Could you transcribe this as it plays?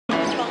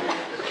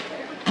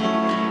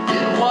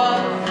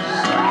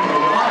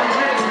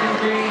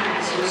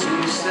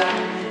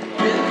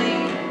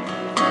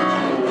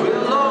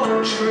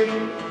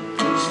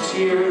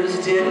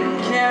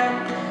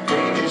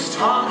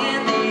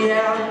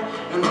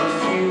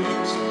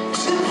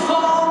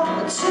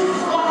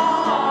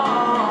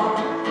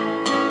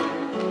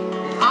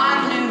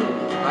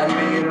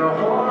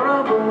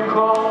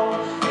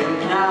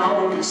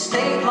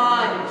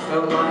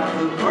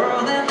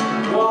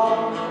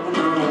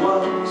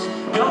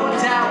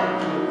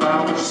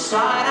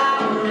side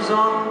I was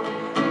on.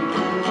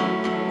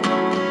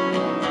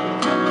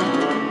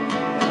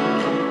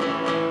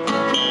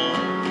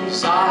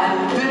 I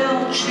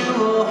built you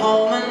a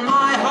home in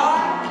my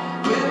heart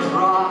with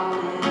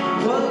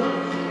rotten wood,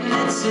 and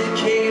it's a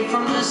cave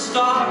from the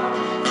start,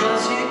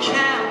 'cause you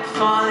can't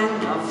find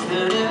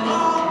nothing at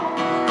all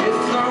if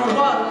there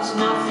was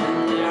nothing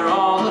there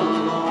all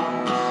along.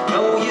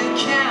 No, you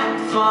can't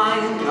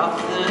find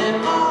nothing at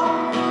all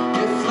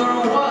if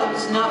there was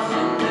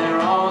nothing there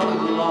all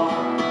along.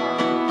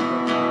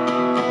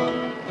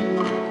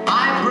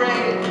 I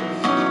brave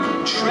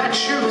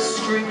treacherous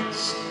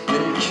streets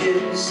and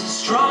kids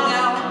strung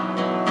out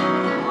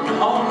on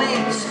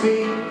homemade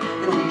speed,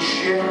 and we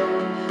shared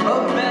a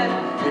bed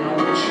in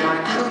which I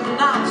could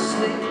not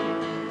sleep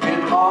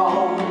at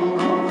all.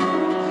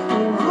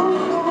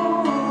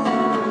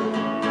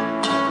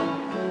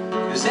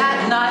 'Cause at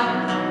night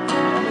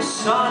the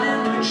sun in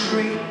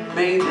retreat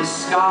made the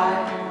sky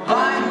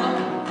line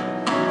look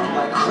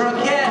like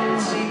crooked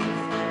teeth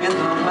in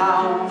the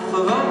mouth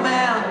of a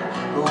man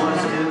who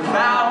was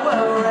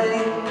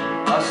devouring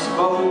us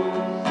both.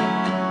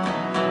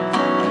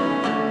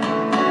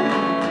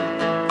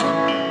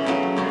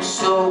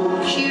 So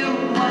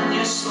cute when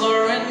you're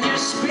slurring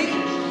your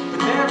speech, but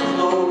they're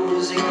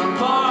closing the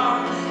bar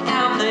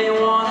and they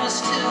want us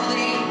to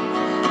leave,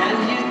 and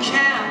you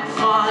can't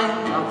find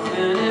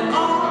nothing at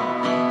all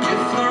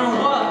if there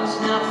was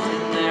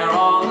nothing there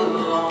all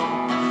along.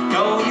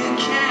 No, you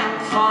can't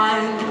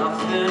find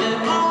nothing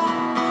at all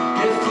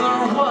if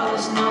there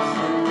was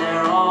nothing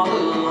there all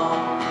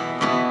along.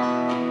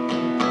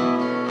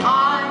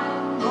 I'm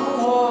a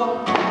war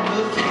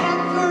of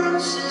head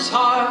versus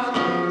heart,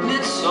 and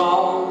it's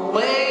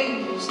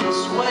always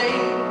this way.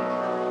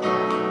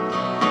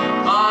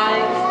 My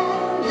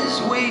head is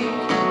weak,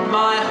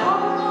 my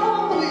heart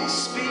always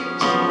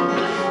speaks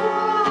before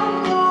I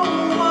know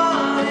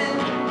what it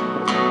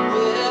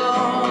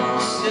will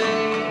say.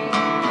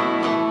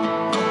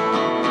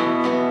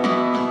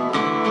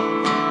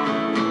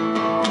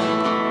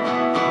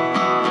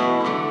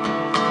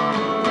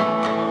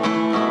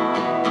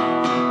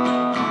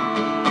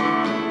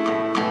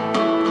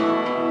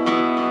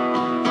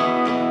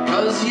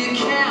 You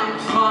can't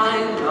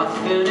find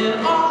nothing at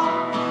all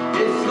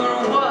if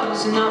there was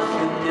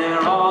nothing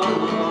there all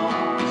along.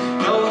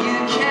 No, you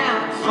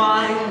can't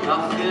find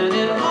nothing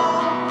at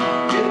all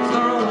if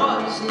there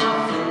was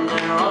nothing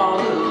there all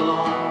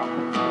along.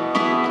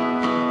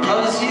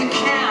 'Cause you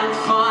can't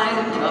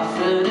find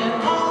nothing at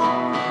all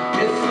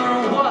if there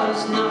was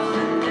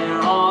nothing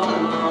there all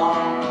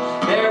along.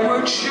 There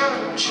were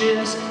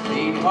churches,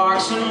 the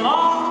parks and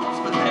malls,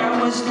 but there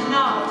was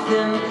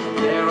nothing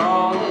there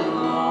all along.